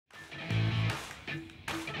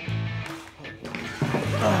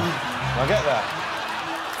I get that.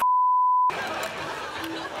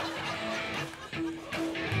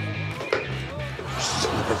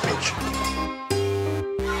 Son of a bitch.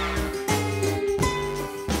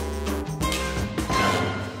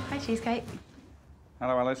 Hi, Cheesecake.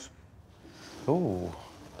 Hello, Alice. Ooh,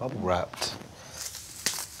 bubble wrapped.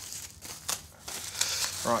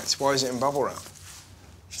 Right, why is it in bubble wrap?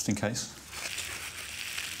 Just in case.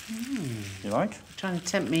 You like? Trying to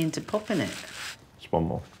tempt me into popping it. Just one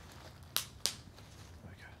more.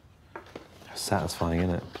 Satisfying,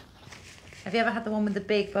 isn't it? Have you ever had the one with the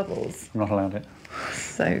big bubbles? I'm not allowed it.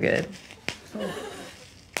 So good.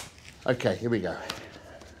 OK, here we go.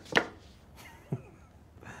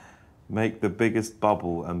 Make the biggest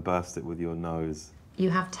bubble and burst it with your nose. You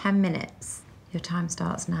have 10 minutes. Your time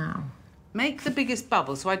starts now. Make the biggest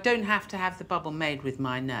bubble so I don't have to have the bubble made with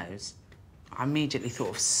my nose. I immediately thought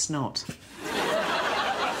of snot.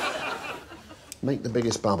 Make the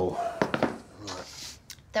biggest bubble.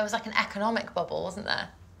 There was like an economic bubble, wasn't there?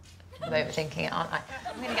 I'm overthinking it, aren't I?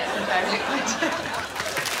 I'm going to get some very liquid.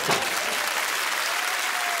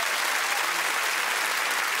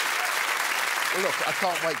 Well, look, I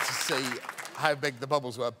can't wait to see how big the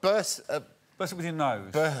bubbles were. Burst it with your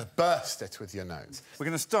nose. Burst it with your nose. We're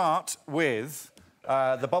going to start with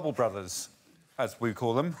the Bubble Brothers, as we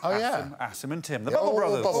call them. Oh, Asim and Tim. The Bubble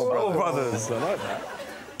Brothers. Bubble Brothers. I like that.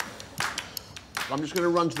 I'm just going to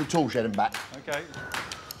run to the tool shed and back. OK.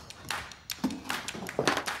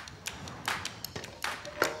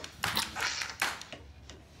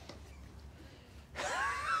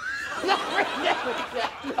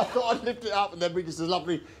 I thought I'd lift it up and there'd be just a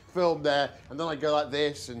lovely film there, and then I'd go like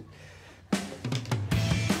this and...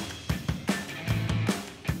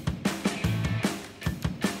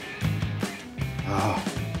 Oh.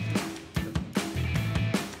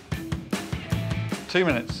 2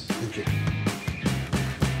 minutes. Thank you.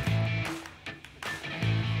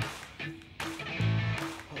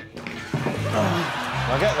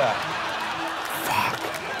 I get that.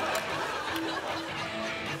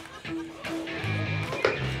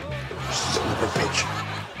 Son of a bitch.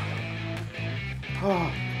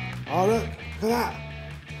 Oh, look at that.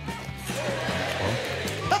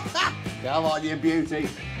 Come on, you beauty.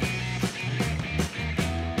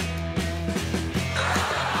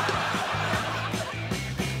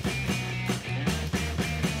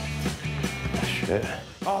 Shit.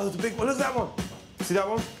 Oh, there's a big one. Look at that one. See that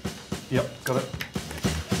one? Yep, got it.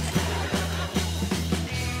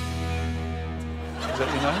 Is that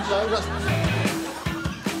your nose? No, that's...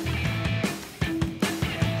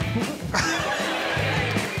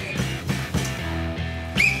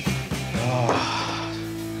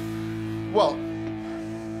 Well...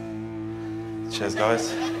 Cheers,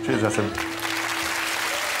 guys. Cheers, Asim.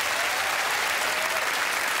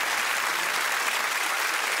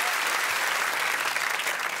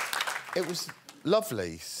 It was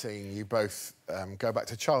lovely seeing you both go back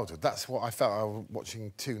to childhood. That's what I felt I was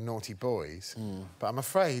watching two naughty boys. But I'm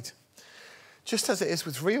afraid, just as it is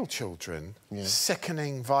with real children,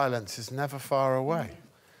 sickening violence is never far away.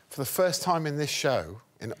 For the first time in this show,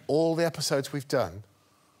 in all the episodes we've done,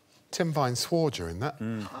 Tim Vine swore during that.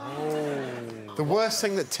 The worst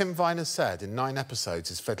thing that Tim Vine has said in 9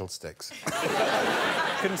 episodes is fiddlesticks.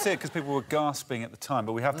 Couldn't see it because people were gasping at the time,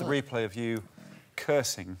 but we have the replay of you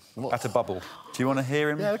cursing at a bubble. Do you want to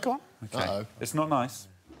hear him? Yeah, go on. OK. It's not nice.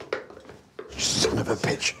 Son of a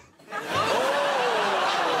bitch.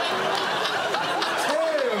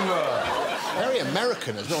 Very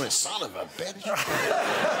American as well, it's son of a bitch. Oh,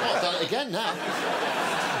 I've done it again now.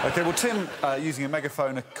 OK, well, Tim, using a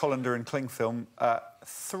megaphone, a colander and cling film, a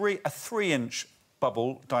 3-inch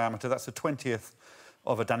bubble diameter, that's the 20th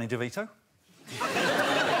of a Danny DeVito.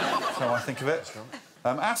 So I think of it.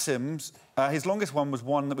 Asim's, his longest one was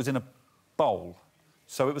one that was in a bowl.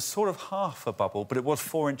 So it was sort of half a bubble, but it was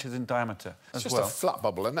 4 inches in diameter as well. It's just a flat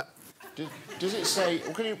bubble, isn't it? Does it say...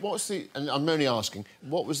 what's the... And I'm only asking,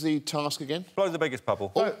 what was the task again? Blow the biggest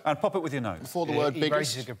bubble. And pop it with your nose. Before the word biggest? He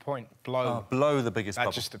raises a good point. Blow. Blow the biggest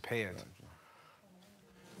bubble. That just appeared.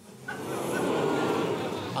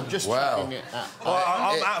 I'm just checking it out.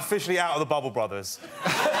 I'm officially out of the Bubble Brothers.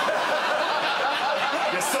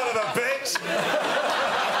 You son of a bitch!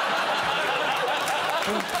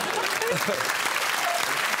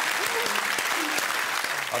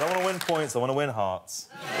 I don't want to win points, I want to win hearts.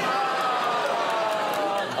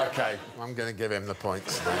 OK, I'm going to give him the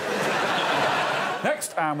points.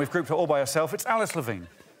 Next, and we've grouped her all by herself, it's Alice Levine.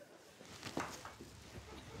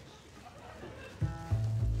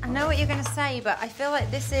 I know what you're going to say, but I feel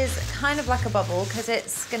like this is kind of like a bubble because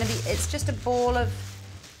it's going to be... It's just a ball of...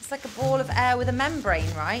 It's like a ball of air with a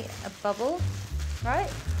membrane, right? A bubble, right?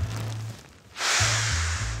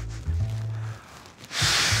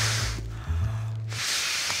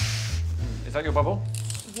 Is that your bubble?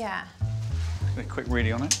 Yeah. A quick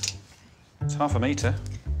reading on it. It's 1/2 metre.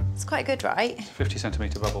 It's quite good, right?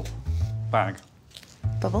 50-centimetre bubble bag.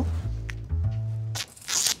 Bubble.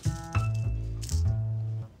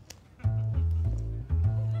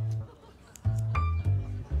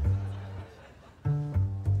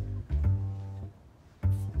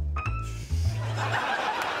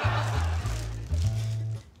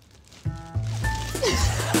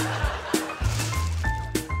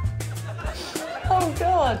 Oh,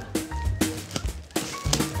 God.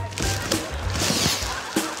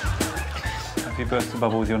 Have you burst the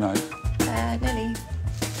bubble with your nose? Nearly.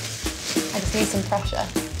 I just need some pressure.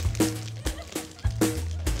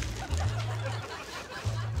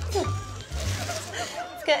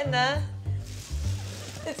 It's getting there.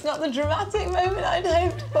 It's not the dramatic moment I'd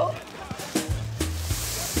hoped for.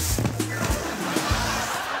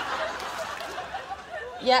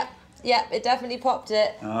 Yep, it definitely popped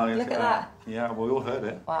it. Oh, Look at that. Yeah, well, we all heard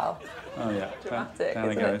it. Wow. Oh, yeah. Dramatic, Down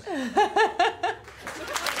it isn't goes.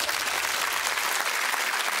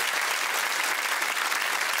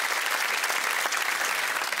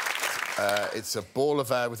 It's a ball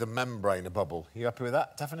of air with a membrane, a bubble. You happy with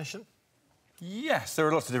that definition? Yes, there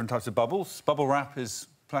are lots of different types of bubbles. Bubble wrap is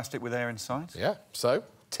plastic with air inside. Yeah, so,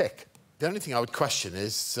 tick. The only thing I would question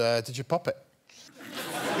is, did you pop it?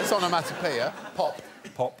 It's onomatopoeia. Pop.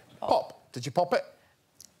 Pop. Pop. Did you pop it?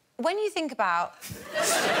 When you think about...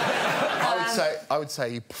 I would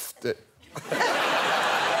say you puffed it.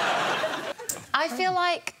 I feel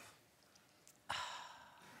like...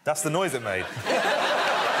 That's the noise it made.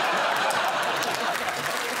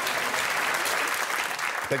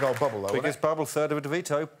 Big old bubble, though, Biggest bubble, third of a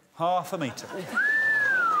DeVito, 1/2 metre.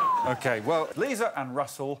 OK, well, Lisa and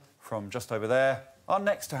Russell from just over there are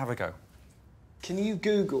next to have a go. Can you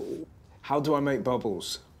Google, how do I make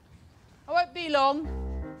bubbles? I won't be long.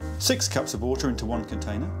 6 cups of water into 1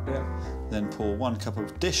 container. Yeah. Then pour 1 cup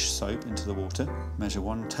of dish soap into the water. Measure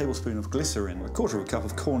 1 tablespoon of glycerin, 1/4 cup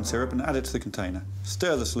of corn syrup and add it to the container.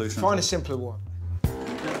 Stir the solution. Find a simpler one.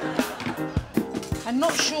 I'm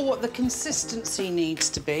not sure what the consistency needs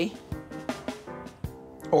to be.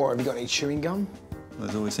 Or have you got any chewing gum?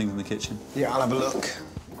 There's always things in the kitchen. Yeah, I'll have a look.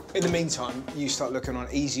 In the meantime, you start looking on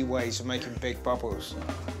easy ways of making big bubbles.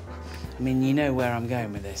 I mean, you know where I'm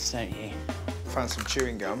going with this, don't you? Found some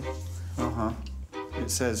chewing gum. Uh-huh. It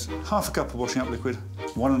says 1/2 cup of washing up liquid,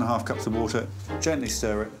 1½ cups of water, gently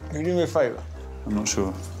stir it. Can you do me a favour? I'm not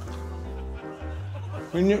sure.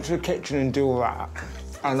 You nip to the kitchen and do all that,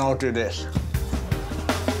 and I'll do this.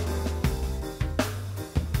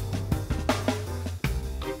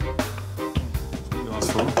 You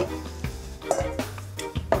asked for.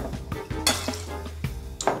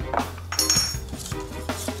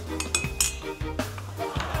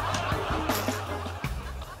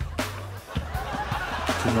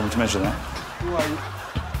 Do you want me to measure that? Right.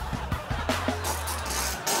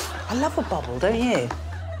 I love a bubble, don't you?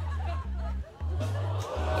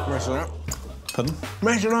 Measure that. Pardon?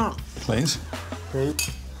 Measure that. Please. Please.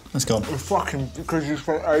 Let's go on. Fucking, because you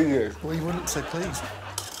spent ages. Well, you wouldn't say please.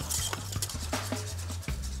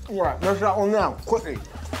 Right, measure that one now, quickly.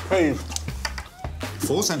 Please.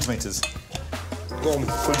 4 centimetres. Go on.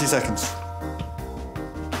 20 seconds.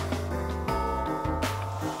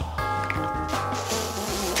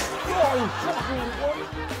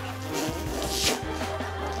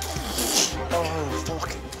 Oh,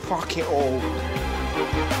 fuck it all.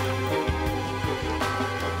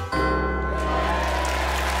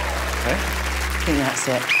 Okay. I think that's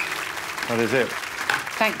it. That is it.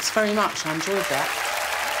 Thanks very much. I enjoyed that.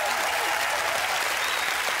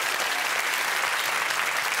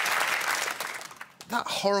 That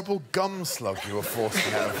horrible gum slug you were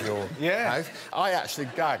forcing out of your mouth. I actually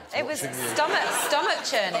gagged. It was watching you. stomach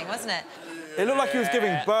churning, wasn't it? It looked like he was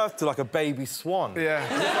giving birth to, like, a baby swan. Yeah.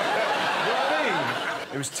 You know what I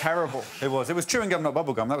mean? It was terrible. It was. It was chewing gum, not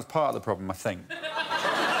bubble gum. That was part of the problem, I think.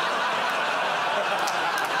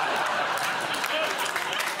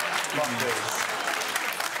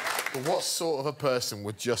 But what sort of a person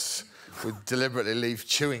would deliberately leave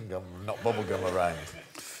chewing gum, not bubble gum, around?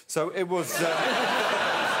 So it was...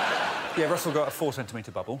 yeah, Russell got a 4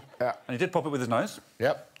 centimetre bubble. Yeah. And he did pop it with his nose.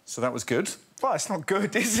 Yep. So that was good. Well, it's not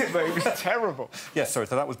good, is it, mate? It was terrible. Yes, sorry,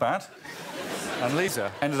 so that was bad. And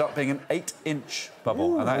Lisa ended up being an 8-inch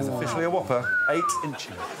bubble. And that is officially a whopper. 8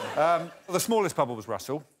 inches. The smallest bubble was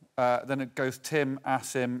Russell. Then it goes Tim,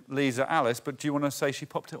 Asim, Lisa, Alice. But do you want to say she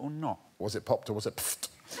popped it or not? Was it popped or was it pfft?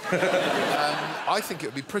 I think it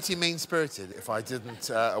would be pretty mean-spirited if I didn't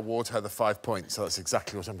award her the 5 points, so that's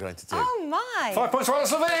exactly what I'm going to do. Oh, my. 5 points for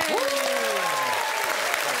Alice Levine!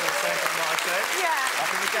 it. Yeah.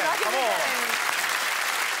 Up again. Come on.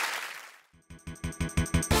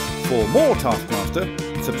 For more Taskmaster,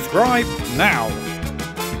 subscribe now.